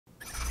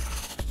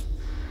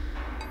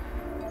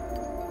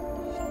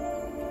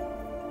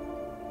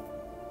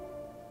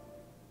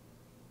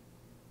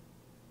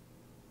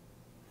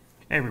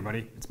Hey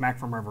everybody, it's Mack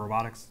from River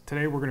Robotics.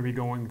 Today we're going to be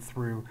going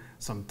through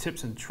some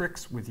tips and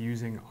tricks with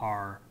using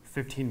our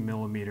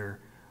 15mm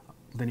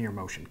linear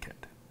motion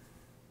kit.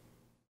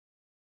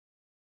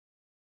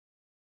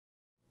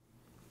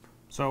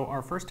 So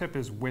our first tip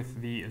is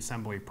with the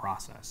assembly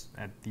process.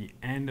 At the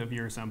end of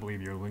your assembly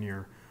of your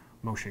linear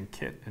motion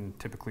kit, and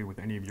typically with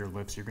any of your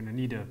lifts, you're going to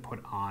need to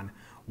put on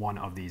one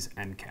of these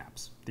end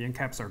caps. The end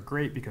caps are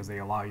great because they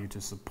allow you to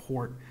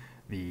support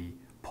the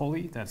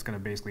pulley that's going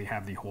to basically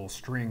have the whole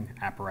string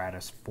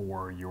apparatus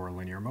for your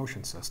linear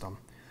motion system.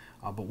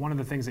 But one of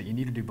the things that you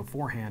need to do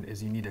beforehand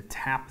is you need to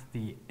tap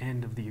the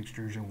end of the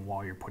extrusion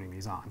while you're putting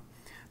these on.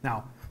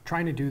 Now,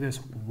 trying to do this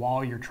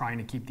while you're trying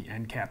to keep the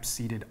end cap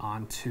seated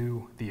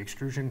onto the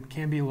extrusion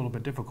can be a little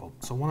bit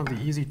difficult. So one of the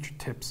easy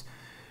tips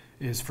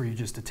is for you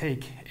just to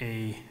take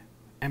a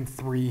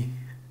M3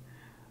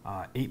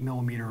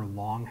 8mm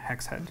long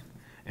hex head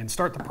and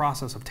start the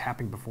process of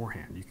tapping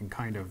beforehand. You can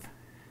kind of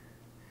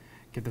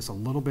get this a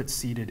little bit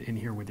seated in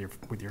here with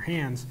your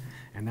hands,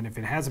 and then if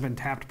it hasn't been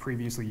tapped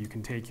previously, you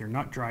can take your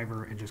nut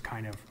driver and just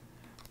kind of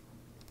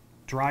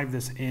drive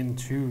this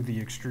into the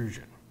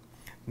extrusion.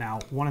 Now,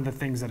 one of the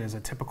things that is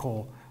a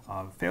typical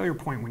failure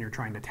point when you're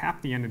trying to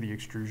tap the end of the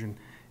extrusion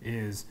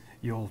is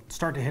you'll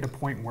start to hit a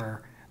point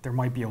where there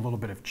might be a little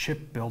bit of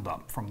chip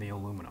buildup from the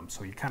aluminum.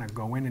 So you kind of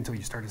go in until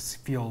you start to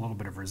feel a little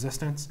bit of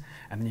resistance,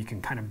 and then you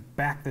can kind of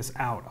back this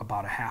out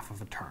about a half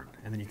of a turn.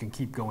 And then you can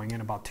keep going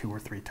in about 2 or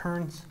 3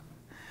 turns,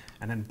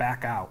 and then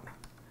back out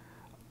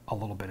a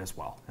little bit as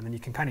well. And then you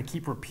can kind of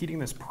keep repeating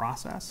this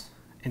process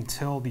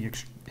until the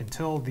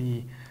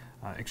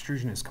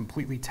extrusion is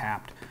completely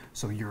tapped,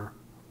 so your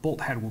bolt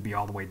head will be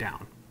all the way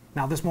down.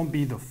 Now, this won't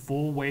be the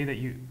full way that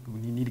you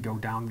need to go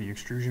down the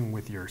extrusion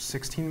with your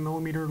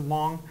 16mm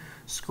long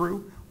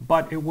screw,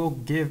 but it will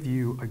give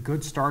you a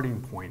good starting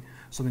point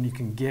so then you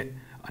can get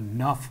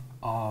enough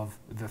of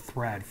the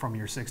thread from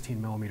your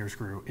 16mm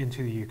screw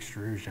into the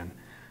extrusion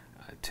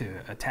to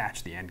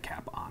attach the end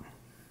cap on.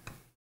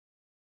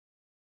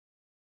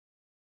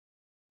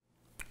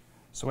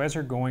 So as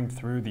you're going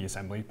through the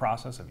assembly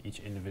process of each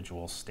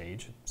individual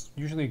stage, it's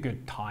usually a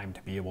good time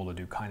to be able to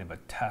do kind of a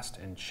test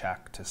and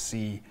check to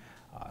see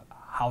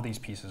how these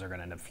pieces are going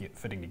to end up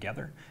fitting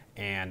together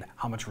and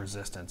how much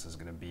resistance is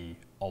going to be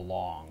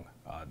along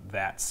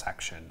that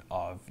section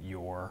of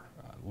your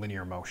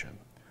linear motion.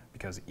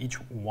 Because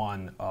each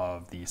one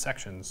of the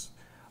sections,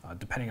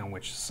 depending on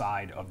which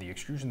side of the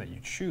extrusion that you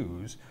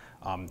choose,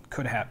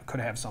 could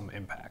have some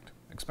impact,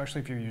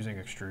 especially if you're using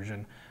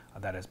extrusion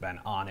that has been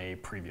on a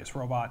previous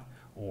robot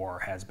or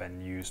has been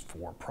used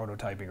for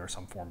prototyping or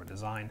some form of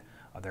design.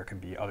 There can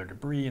be other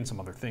debris and some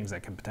other things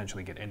that can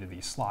potentially get into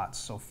these slots.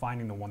 So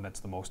finding the one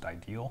that's the most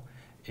ideal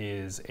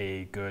is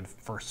a good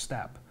first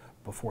step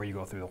before you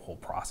go through the whole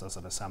process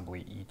of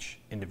assembly each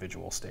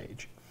individual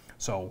stage.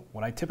 So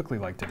what I typically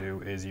like to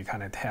do is you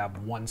kind of have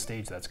one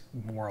stage that's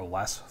more or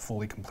less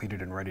fully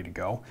completed and ready to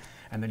go,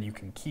 and then you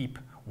can keep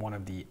one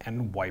of the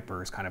end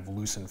wipers kind of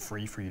loose and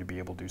free for you to be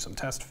able to do some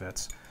test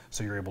fits.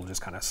 So you're able to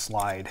just kind of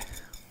slide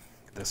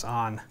this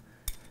on,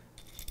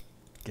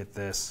 get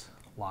this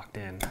locked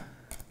in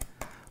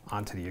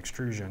onto the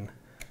extrusion,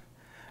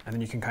 and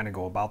then you can kind of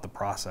go about the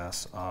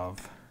process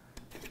of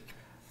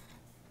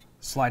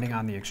sliding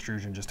on the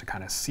extrusion just to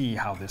kind of see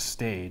how this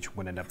stage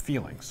would end up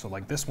feeling. So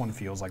like this one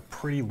feels like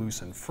pretty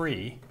loose and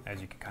free, as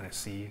you can kind of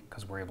see,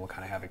 because we're able to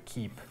kind of have a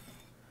keep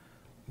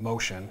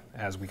motion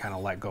as we kind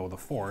of let go of the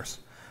force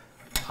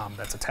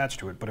that's attached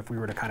to it. But if we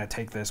were to kind of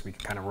take this, we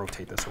could kind of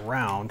rotate this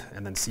around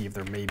and then see if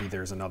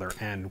there's another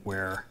end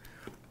where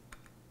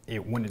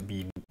it wouldn't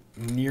be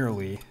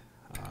nearly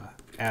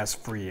as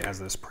free as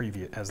this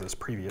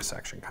previous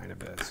section kind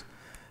of is.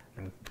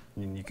 And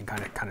you can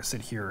kind of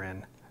sit here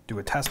and do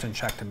a test and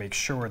check to make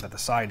sure that the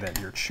side that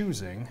you're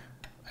choosing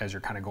as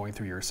you're kind of going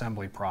through your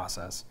assembly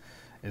process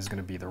is going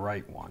to be the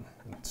right one.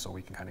 And so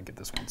we can kind of get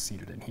this one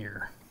seated in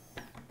here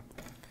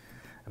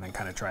and then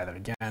kind of try that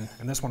again.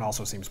 And this one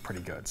also seems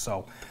pretty good.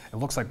 So it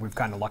looks like we've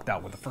kind of lucked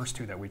out with the first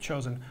two that we've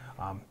chosen,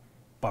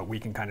 but we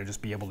can kind of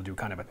just be able to do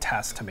kind of a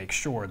test to make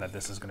sure that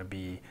this is going to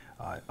be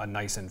a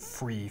nice and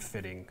free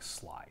fitting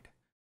slide.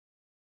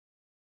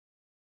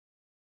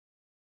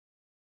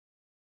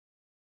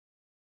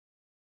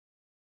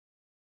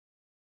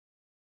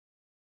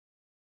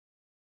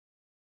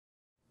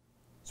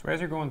 So as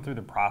you're going through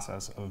the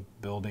process of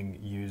building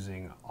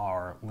using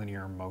our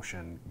linear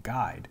motion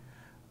guide,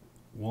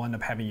 we'll end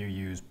up having you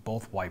use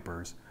both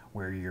wipers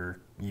where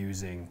you're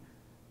using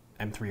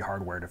M3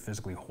 hardware to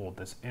physically hold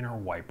this inner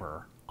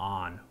wiper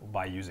on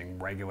by using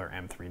regular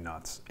M3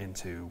 nuts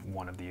into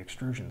one of the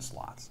extrusion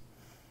slots.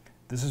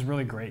 This is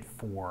really great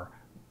for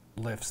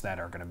lifts that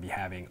are going to be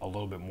having a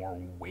little bit more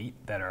weight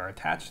that are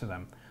attached to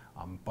them.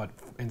 But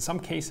in some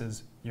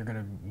cases, you're going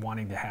to be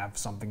wanting to have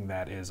something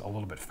that is a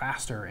little bit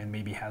faster and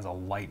maybe has a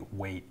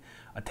lightweight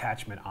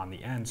attachment on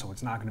the end, so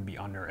it's not going to be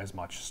under as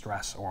much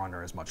stress or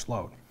under as much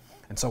load.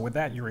 And so with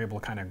that, you're able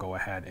to kind of go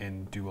ahead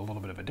and do a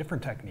little bit of a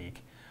different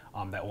technique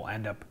that will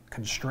end up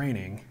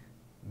constraining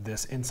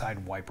this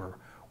inside wiper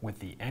with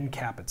the end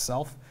cap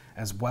itself,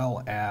 as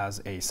well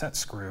as a set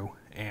screw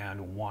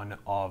and one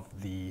of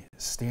the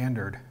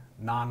standard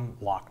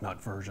non-lock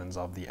nut versions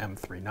of the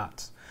M3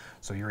 nuts.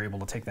 So you're able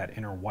to take that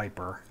inner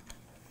wiper,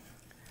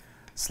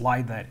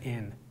 slide that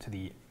in to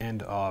the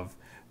end of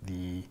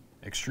the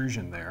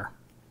extrusion there.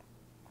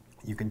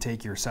 You can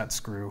take your set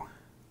screw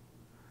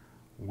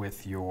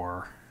with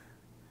your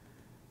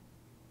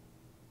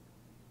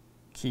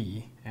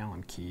key,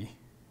 Allen key,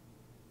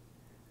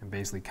 and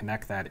basically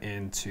connect that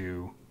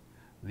into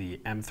the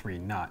M3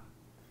 nut.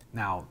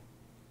 Now,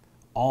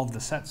 all of the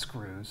set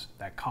screws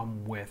that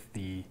come with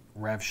the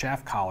rev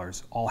shaft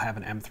collars all have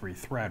an M3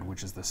 thread,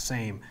 which is the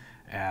same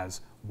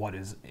as what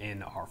is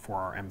in for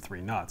our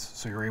M3 nuts.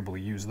 So you're able to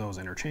use those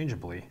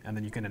interchangeably, and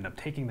then you can end up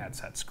taking that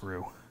set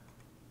screw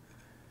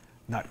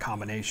nut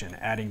combination,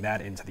 adding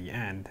that into the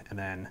end, and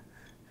then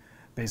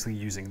basically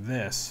using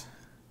this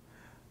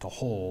to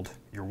hold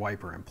your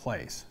wiper in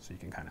place. So you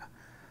can kind of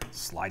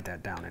slide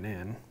that down and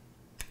in,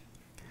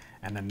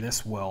 and then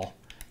this will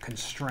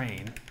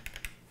constrain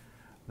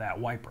that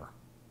wiper.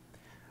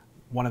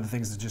 One of the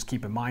things to just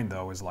keep in mind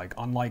though is, like,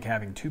 unlike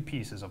having two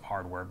pieces of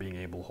hardware being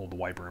able to hold the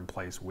wiper in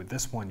place, with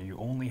this one you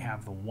only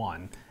have the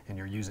one and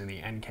you're using the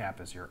end cap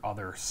as your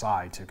other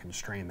side to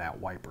constrain that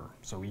wiper.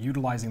 So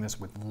utilizing this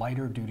with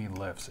lighter duty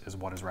lifts is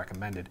what is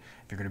recommended.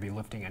 If you're going to be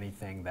lifting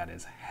anything that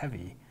is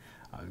heavy,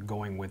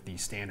 going with the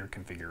standard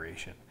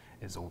configuration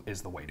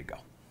is the way to go.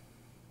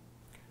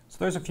 So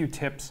there's a few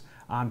tips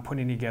on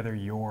putting together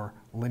your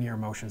linear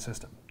motion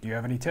system. Do you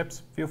have any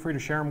tips? Feel free to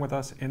share them with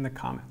us in the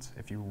comments.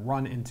 If you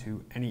run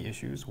into any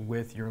issues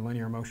with your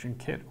linear motion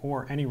kit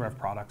or any Rev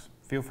products,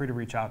 feel free to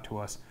reach out to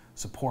us,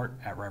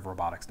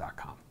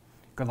 support@revrobotics.com.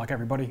 Good luck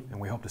everybody, and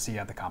we hope to see you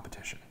at the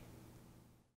competition.